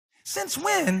Since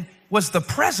when was the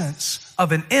presence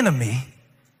of an enemy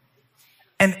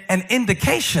an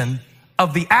indication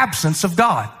of the absence of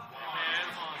God?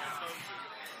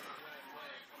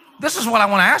 This is what I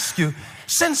want to ask you.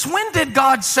 Since when did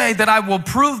God say that I will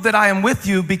prove that I am with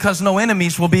you because no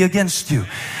enemies will be against you?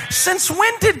 Since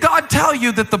when did God tell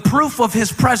you that the proof of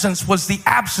his presence was the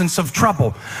absence of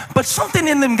trouble? But something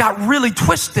in them got really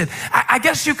twisted. I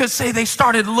guess you could say they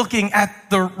started looking at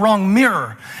the wrong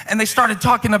mirror, and they started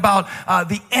talking about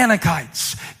the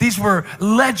Anakites. These were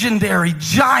legendary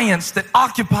giants that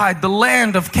occupied the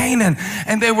land of Canaan,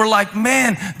 and they were like,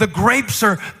 man, the grapes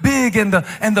are big and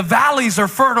the valleys are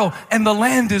fertile and the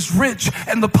land is rich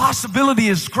and the possibility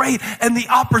is great and the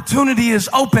opportunity is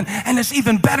open, and it's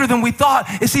even better than we thought.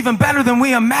 It's even better than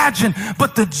we imagined.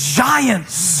 But the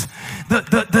giants,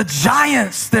 the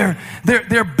giants,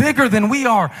 they're bigger than we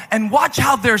are. And watch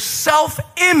how their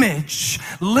self-image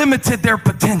limited their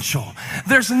potential.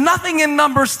 There's nothing in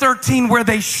Numbers 13 where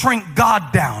they shrink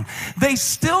God down. They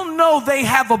still know they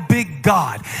have a big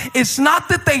God. It's not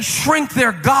that they shrink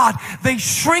their God, they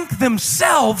shrink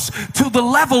themselves to the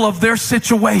level of their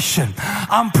situation.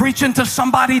 I'm preaching to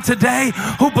somebody today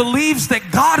who believes that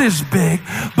God is big,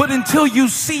 but until you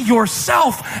see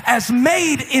yourself as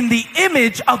made in the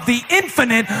image of the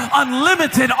infinite,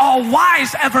 unlimited,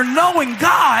 all-wise, ever-knowing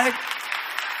God,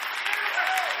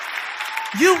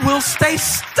 you will stay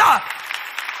stuck.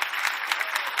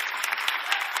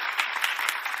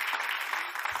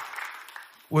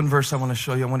 One verse I want to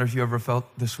show you. I wonder if you ever felt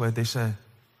this way. They said,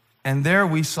 and there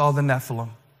we saw the Nephilim,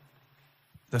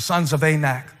 the sons of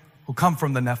Anak, who come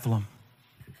from the Nephilim.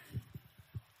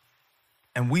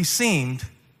 And we seemed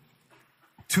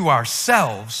to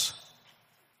ourselves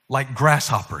like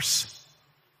grasshoppers.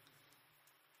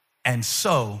 And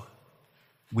so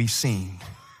we seemed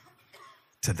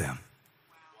to them.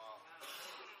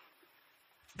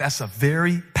 That's a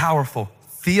very powerful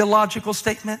theological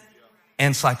statement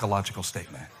and psychological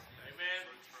statement.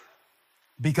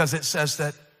 Because it says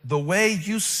that the way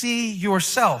you see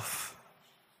yourself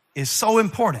is so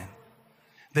important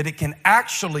that it can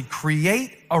actually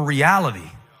create a reality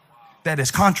that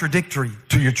is contradictory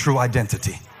to your true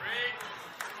identity.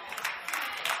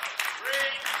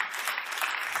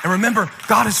 And remember,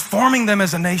 God is forming them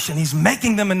as a nation. He's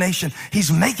making them a nation.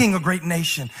 He's making a great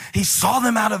nation. He saw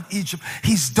them out of Egypt.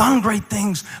 He's done great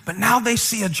things, but now they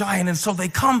see a giant, and so they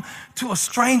come to a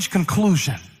strange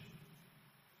conclusion.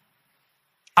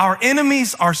 Our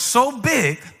enemies are so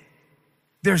big,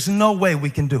 there's no way we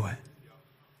can do it.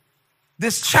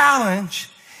 This challenge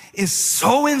is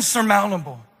so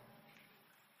insurmountable.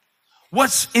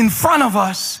 What's in front of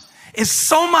us is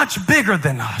so much bigger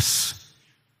than us.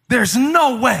 There's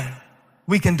no way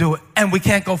we can do it, and we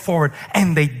can't go forward.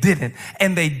 And they didn't,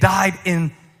 and they died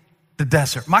in the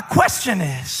desert. My question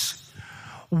is,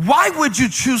 why would you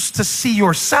choose to see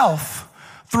yourself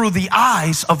through the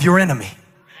eyes of your enemy?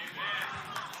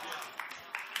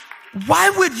 Why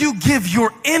would you give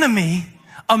your enemy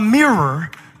a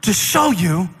mirror to show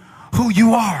you who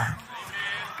you are?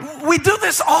 We do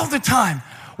this all the time.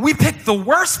 We pick the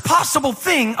worst possible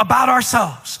thing about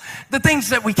ourselves, the things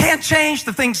that we can't change,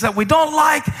 the things that we don't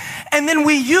like, and then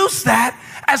we use that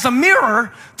as a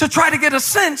mirror to try to get a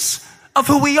sense of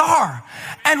who we are.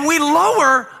 And we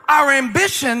lower our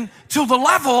ambition to the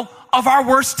level of our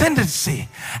worst tendency.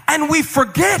 And we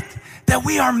forget that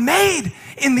we are made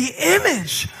in the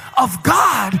image of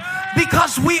God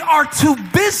because we are too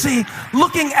busy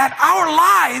looking at our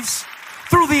lives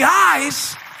through the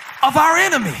eyes of our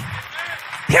enemy.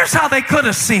 Here's how they could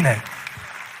have seen it.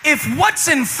 If what's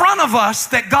in front of us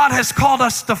that God has called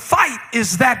us to fight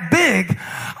is that big,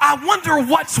 I wonder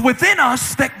what's within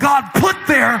us that God put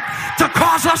there to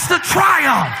cause us to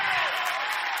triumph.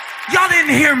 Y'all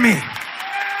didn't hear me.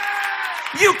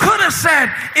 You could have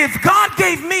said, if God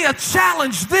gave me a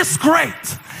challenge this great,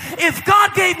 if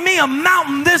God gave me a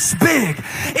mountain this big,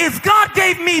 if God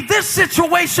gave me this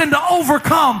situation to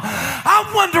overcome, I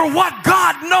wonder what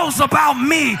God knows about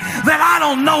me that I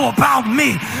don't know about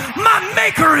me. My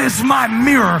maker is my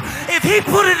mirror. If he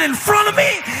put it in front of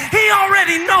me, he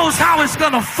already knows how it's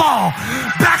gonna fall.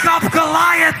 Back up,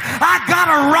 Goliath. I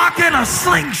got a rock and a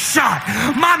slingshot.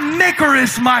 My maker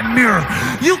is my mirror.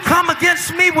 You come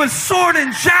against me with sword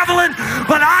and javelin,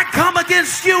 but I come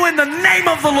against you in the name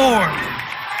of the Lord.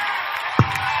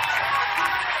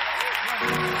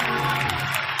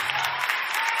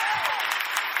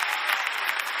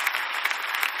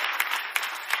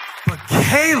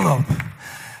 Caleb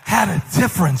had a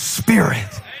different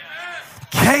spirit.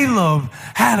 Caleb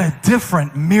had a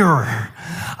different mirror.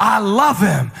 I love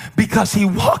him because he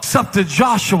walks up to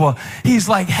Joshua. He's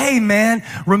like, hey man,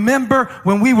 remember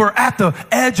when we were at the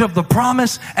edge of the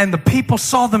promise and the people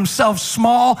saw themselves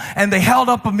small and they held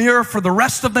up a mirror for the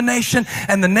rest of the nation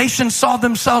and the nation saw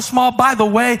themselves small? By the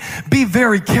way, be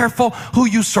very careful who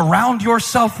you surround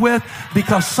yourself with,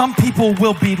 because some people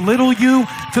will belittle you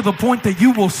to the point that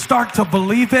you will start to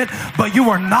believe it, but you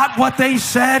are not what they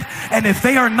said. And if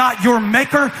they are not your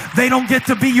maker, they don't get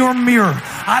to be your mirror.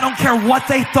 I don't care what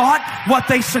they thought, what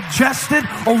they suggested,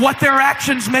 or what their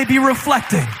actions may be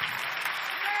reflecting.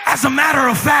 As a matter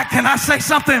of fact, can I say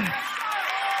something?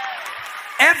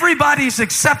 Everybody's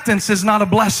acceptance is not a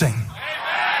blessing.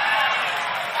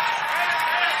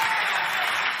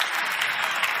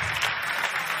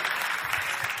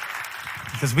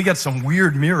 Because we got some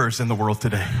weird mirrors in the world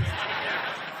today.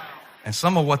 And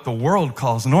some of what the world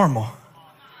calls normal.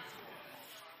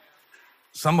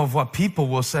 Some of what people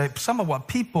will say, some of what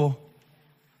people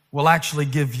will actually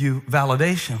give you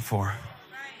validation for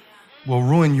will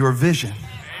ruin your vision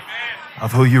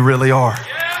of who you really are.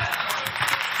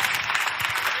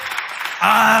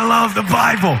 I love the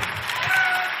Bible.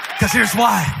 Because here's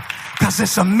why. Because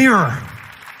it's a mirror.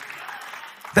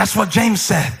 That's what James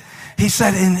said. He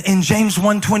said in James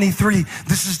 1:23,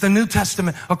 this is the New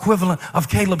Testament equivalent of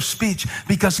Caleb's speech,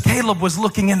 because Caleb was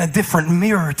looking in a different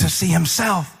mirror to see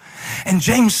himself. And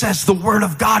James says the word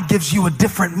of God gives you a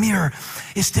different mirror.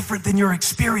 It's different than your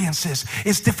experiences.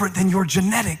 It's different than your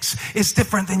genetics. It's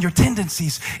different than your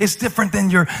tendencies. It's different than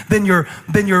your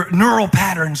neural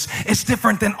patterns. It's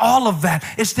different than all of that.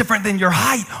 It's different than your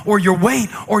height or your weight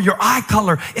or your eye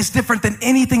color. It's different than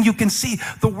anything you can see.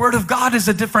 The word of God is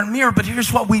a different mirror, but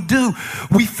here's what we do.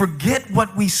 We forget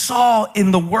what we saw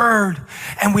in the word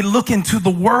and we look into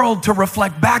the world to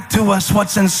reflect back to us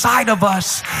what's inside of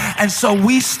us. And so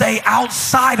we stay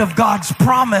outside of God's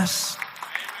promise,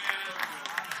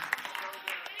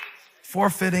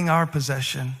 forfeiting our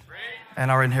possession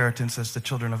and our inheritance as the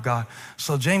children of God.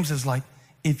 So James is like,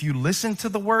 if you listen to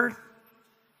the word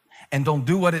and don't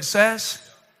do what it says,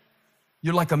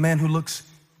 you're like a man who looks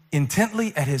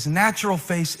intently at his natural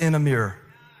face in a mirror.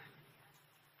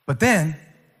 But then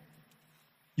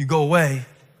you go away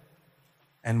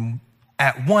and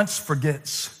at once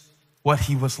forgets what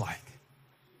he was like.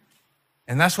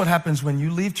 And that's what happens when you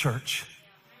leave church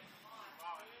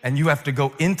and you have to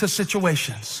go into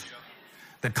situations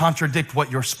that contradict what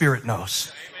your spirit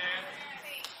knows.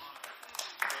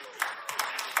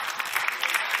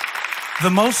 The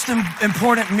most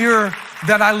important mirror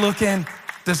that I look in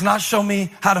does not show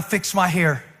me how to fix my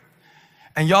hair.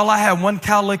 And y'all, I had one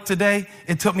cowlick today.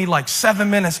 It took me like 7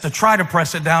 minutes to try to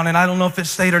press it down, and I don't know if it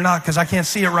stayed or not because I can't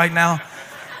see it right now.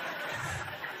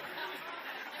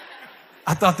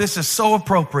 I thought this is so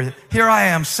appropriate. Here I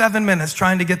am, 7 minutes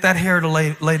trying to get that hair to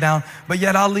lay down, but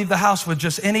yet I'll leave the house with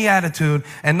just any attitude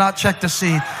and not check to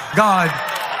see, God,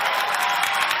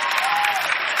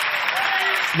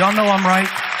 y'all know I'm right.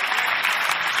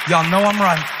 Y'all know I'm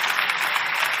right.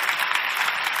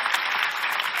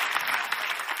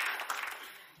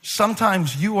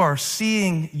 Sometimes you are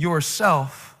seeing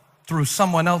yourself through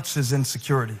someone else's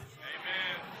insecurity.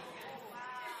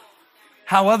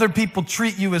 How other people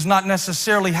treat you is not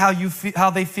necessarily how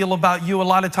they feel about you. A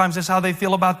lot of times it's how they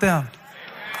feel about them.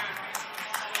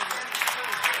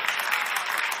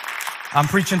 I'm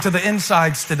preaching to the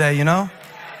insides today, you know?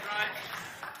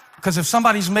 Because if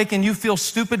somebody's making you feel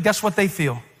stupid, guess what they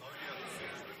feel?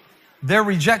 Their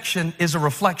rejection is a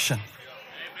reflection,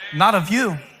 not of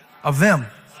you, of them.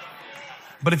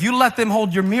 But if you let them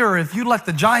hold your mirror, if you let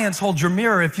the giants hold your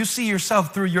mirror, if you see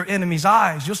yourself through your enemy's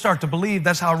eyes, you'll start to believe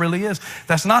that's how it really is.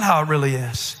 That's not how it really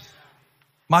is.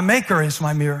 My maker is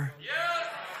my mirror.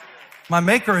 My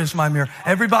maker is my mirror.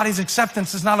 Everybody's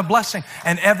acceptance is not a blessing,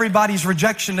 and everybody's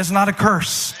rejection is not a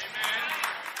curse.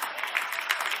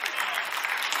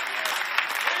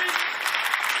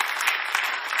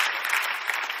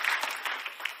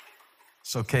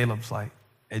 So Caleb's like,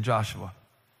 hey, Joshua,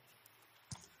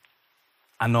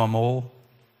 I know I'm old.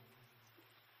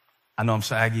 I know I'm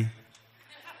saggy.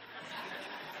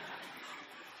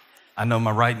 I know my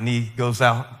right knee goes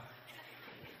out.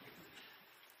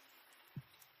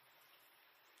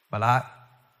 But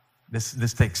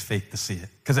this takes faith to see it.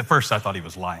 Because at first I thought he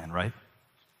was lying, right?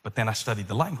 But then I studied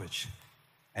the language.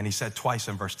 And he said twice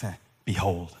in verse 10,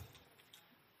 behold,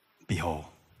 behold.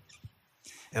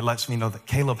 It lets me know that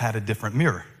Caleb had a different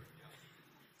mirror.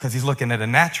 Because he's looking at a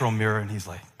natural mirror and he's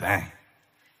like, dang.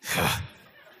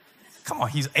 Come on,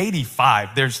 he's 85.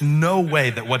 There's no way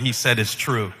that what he said is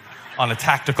true on a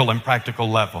tactical and practical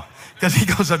level. Because he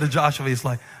goes up to Joshua, he's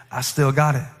like, I still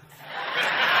got it.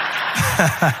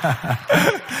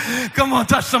 Come on,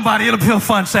 touch somebody. It'll feel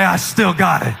fun. Say, I still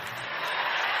got it.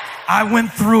 I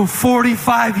went through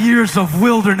 45 years of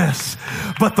wilderness,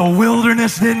 but the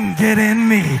wilderness didn't get in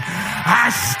me.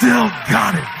 I still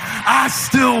got it. I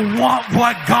still want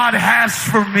what God has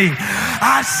for me.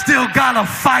 I still got a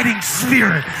fighting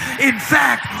spirit. In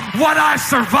fact, what I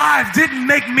survived didn't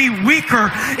make me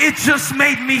weaker. It just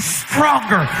made me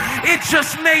stronger. It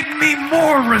just made me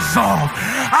more resolved.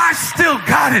 I still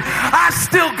got it. I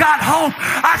still got hope.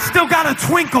 I still got a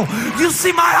twinkle. You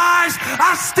see my eyes?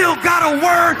 I still got a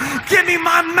word. Give me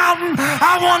my mountain.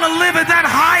 I want to live at that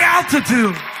high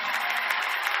altitude.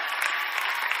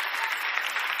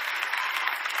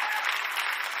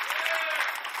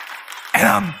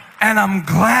 And I'm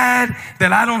glad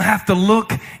that I don't have to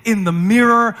look in the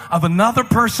mirror of another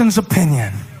person's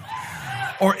opinion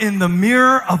or in the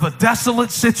mirror of a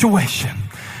desolate situation.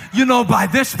 You know, by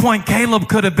this point, Caleb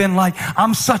could have been like,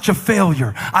 I'm such a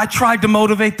failure. I tried to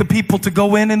motivate the people to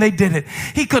go in and they did it.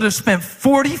 He could have spent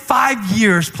 45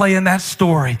 years playing that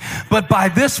story. But by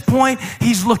this point,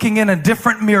 he's looking in a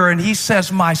different mirror and he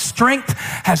says, my strength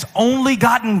has only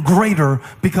gotten greater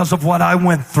because of what I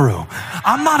went through.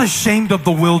 I'm not ashamed of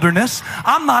the wilderness.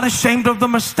 I'm not ashamed of the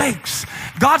mistakes.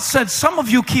 God said, some of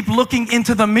you keep looking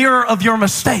into the mirror of your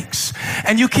mistakes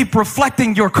and you keep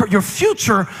reflecting your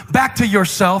future back to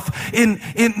yourself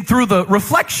through the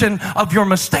reflection of your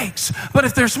mistakes. But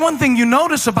if there's one thing you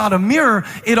notice about a mirror,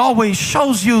 it always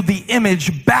shows you the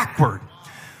image backward.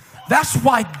 That's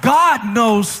why God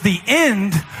knows the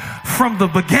end from the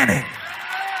beginning.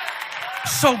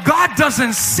 So God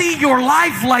doesn't see your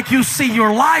life like you see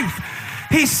your life.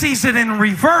 He sees it in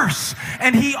reverse,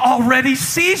 and he already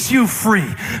sees you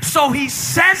free. So he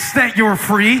says that you're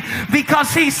free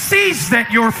because he sees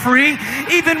that you're free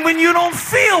even when you don't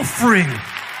feel free.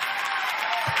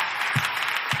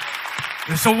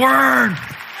 It's a word.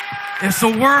 It's a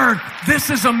word. This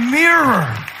is a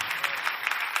mirror.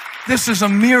 This is a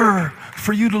mirror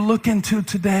for you to look into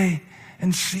today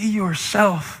and see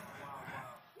yourself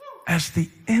as the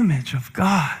image of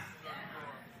God.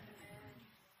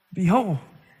 Behold,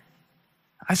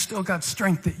 I still got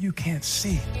strength that you can't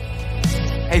see.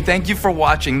 Hey, thank you for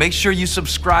watching. Make sure you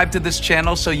subscribe to this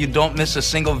channel so you don't miss a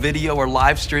single video or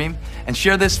live stream. And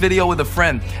share this video with a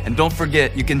friend. And don't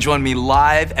forget, you can join me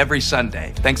live every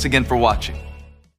Sunday. Thanks again for watching.